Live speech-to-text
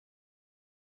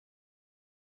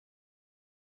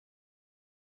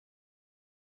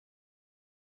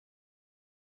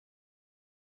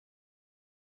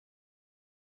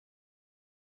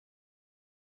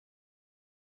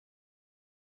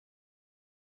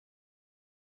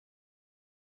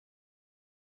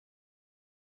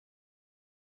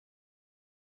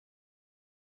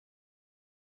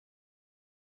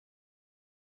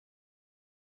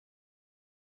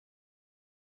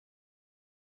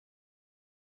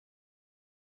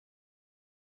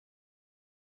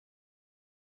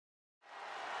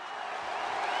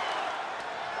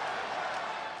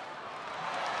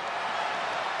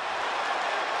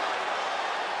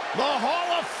The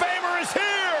Hall of Famer is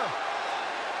here!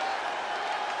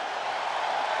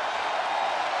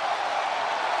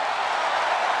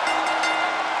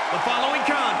 The following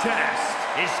contest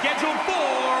is scheduled for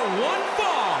one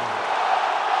fall.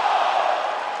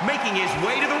 Making his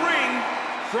way to the ring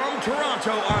from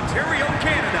Toronto, Ontario,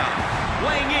 Canada,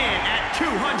 weighing in at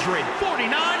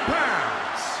 249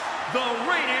 pounds, the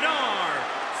Rated R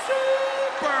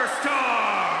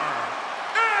Superstar,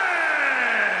 Edge!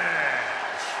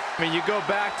 I mean, you go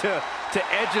back to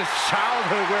Edge's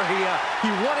childhood where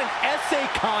he won an essay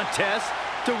contest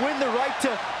to win the right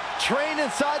to train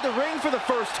inside the ring for the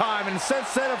first time, and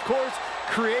since then, of course,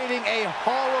 creating a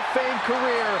Hall of Fame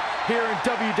career here in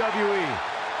WWE.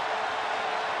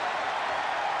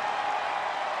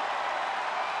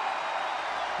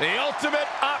 The ultimate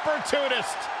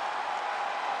opportunist.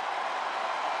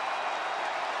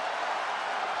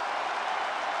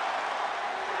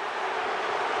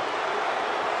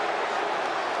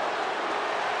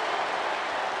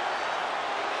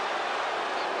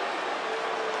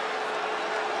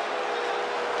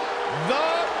 The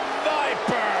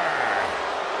Viper.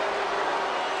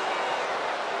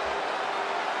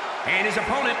 And his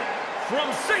opponent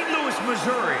from St. Louis,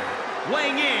 Missouri,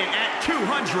 weighing in at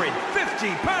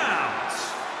 250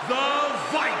 pounds, the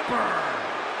Viper,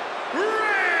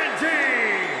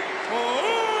 Randy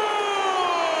Orton!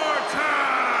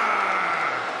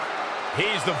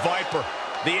 He's the Viper,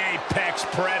 the apex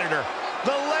predator,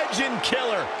 the legend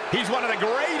killer. He's one of the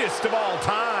greatest of all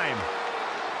time.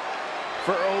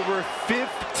 For over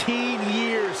 15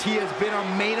 years, he has been a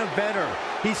main eventer.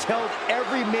 He's held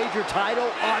every major title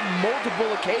on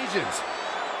multiple occasions.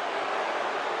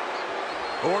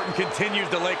 Orton continues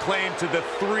to lay claim to the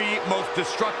three most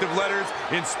destructive letters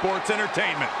in sports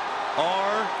entertainment.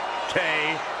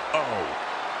 RKO.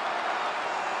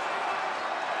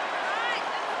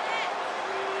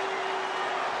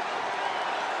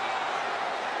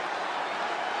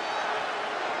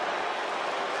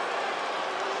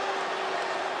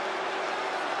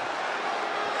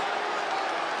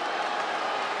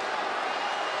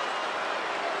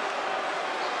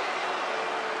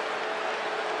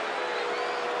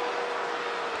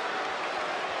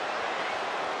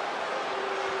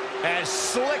 As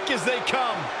slick as they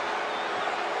come.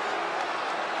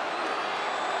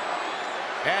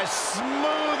 As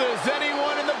smooth as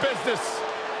anyone in the business.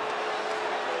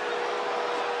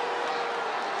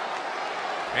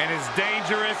 And as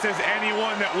dangerous as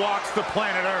anyone that walks the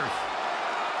planet Earth.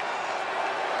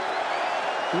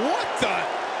 What the?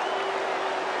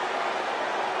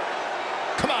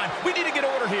 Come on, we need to get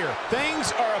order here.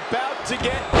 Things are about to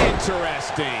get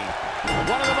interesting.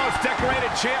 One of the most decorated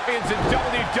champions in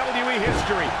WWE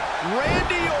history,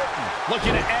 Randy Orton, looking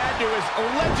to add to his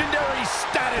legendary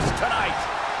status tonight.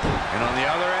 And on the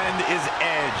other end is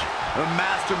Edge, a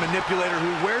master manipulator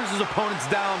who wears his opponents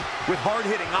down with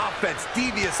hard-hitting offense,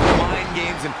 devious mind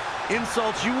games, and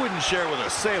insults you wouldn't share with a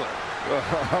sailor.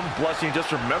 I'm blushing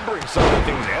just remembering some of the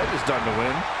things Edge has done to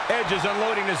win. Edge is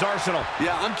unloading his arsenal.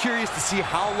 Yeah, I'm curious to see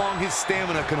how long his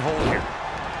stamina can hold here.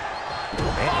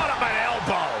 Caught up an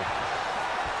elbow.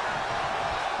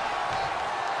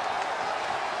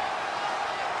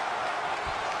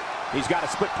 He's got a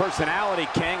split personality,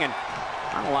 King, and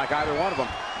I don't like either one of them.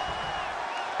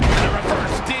 And a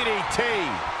reverse DDT.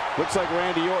 Looks like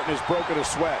Randy Orton has broken a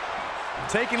sweat.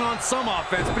 Taking on some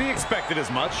offense, but he expected as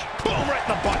much. Boom, right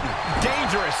in the button.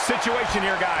 Dangerous situation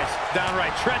here, guys.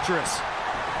 Downright treacherous.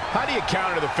 How do you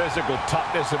counter the physical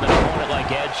toughness of an opponent like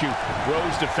Edge, who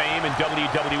rose to fame in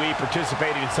WWE,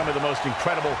 participated in some of the most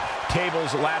incredible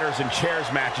tables, ladders, and chairs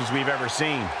matches we've ever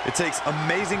seen? It takes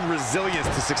amazing resilience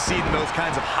to succeed in those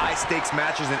kinds of high-stakes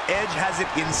matches, and Edge has it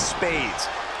in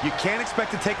spades. You can't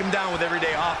expect to take him down with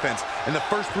everyday offense in the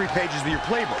first 3 pages of your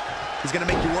playbook. He's going to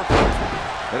make you work for it.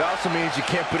 It also means you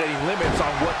can't put any limits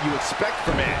on what you expect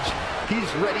from Edge.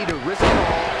 He's ready to risk it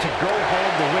all to go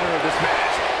home the winner of this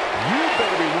match. You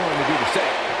better be willing to do the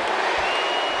same.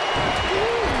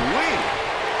 Ooh-wee.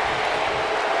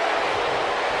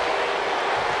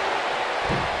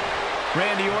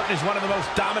 Randy Orton is one of the most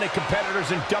dominant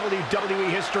competitors in WWE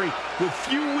history with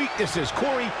few weaknesses.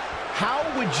 Corey, how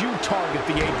would you target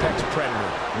the Apex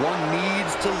Predator? One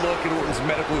needs to look at Orton's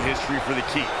medical history for the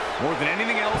key. More than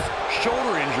anything else,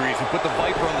 shoulder injuries have put the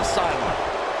Viper on the sideline.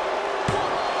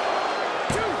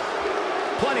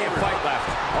 Plenty of fight left.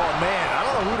 Oh, man, I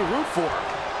don't know who to root for.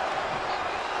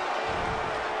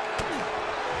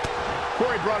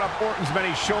 Corey brought up Orton's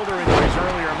many shoulder injuries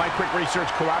earlier, and my quick research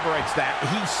corroborates that.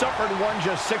 He suffered one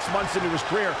just 6 months into his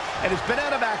career and has been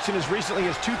out of action as recently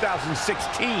as 2016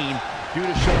 due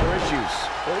to shoulder issues.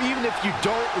 Well, even if you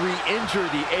don't re-injure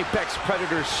the Apex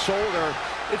Predator's shoulder,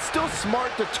 it's still smart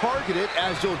to target it,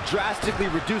 as you'll drastically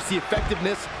reduce the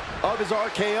effectiveness of his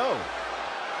RKO.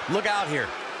 Look out here.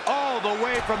 All the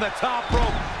way from the top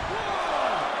rope.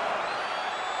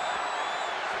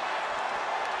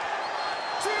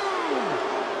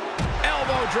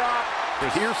 Elbow drop.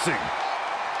 Piercing.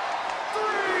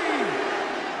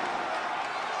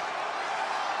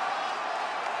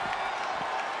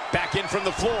 Back in from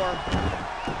the floor.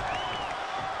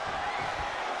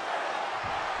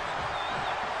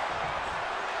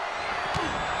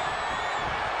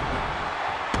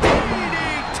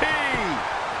 DDT.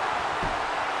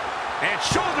 And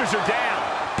shoulders are down.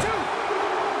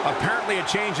 Apparently a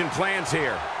change in plans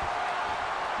here.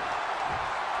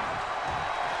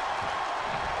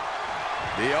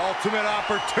 The ultimate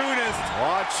opportunist.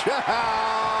 Watch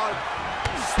out.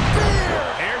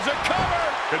 Spear. Here's a cover.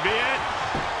 Could be it.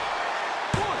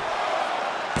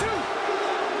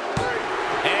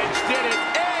 Edge did it.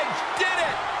 Edge did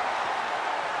it.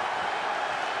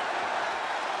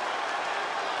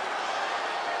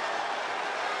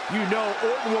 You know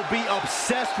Orton will be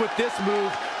obsessed with this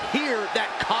move here that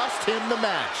cost him the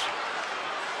match.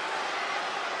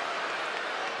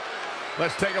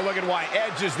 Let's take a look at why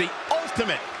Edge is the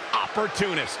ultimate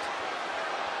opportunist.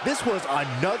 This was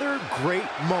another great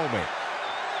moment.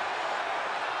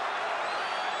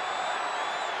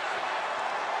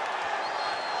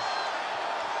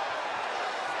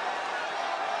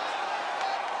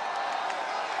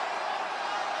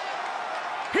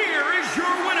 Here is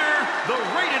your winner, the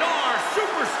Rated R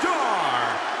Superstar,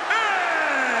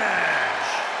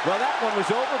 Edge! Well, that one was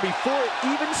over before it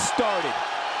even started.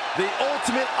 The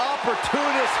ultimate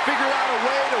opportunist figured out a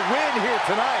way to win here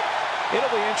tonight. It'll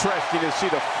be interesting to see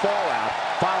the fallout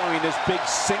following this big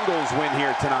singles win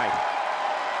here tonight.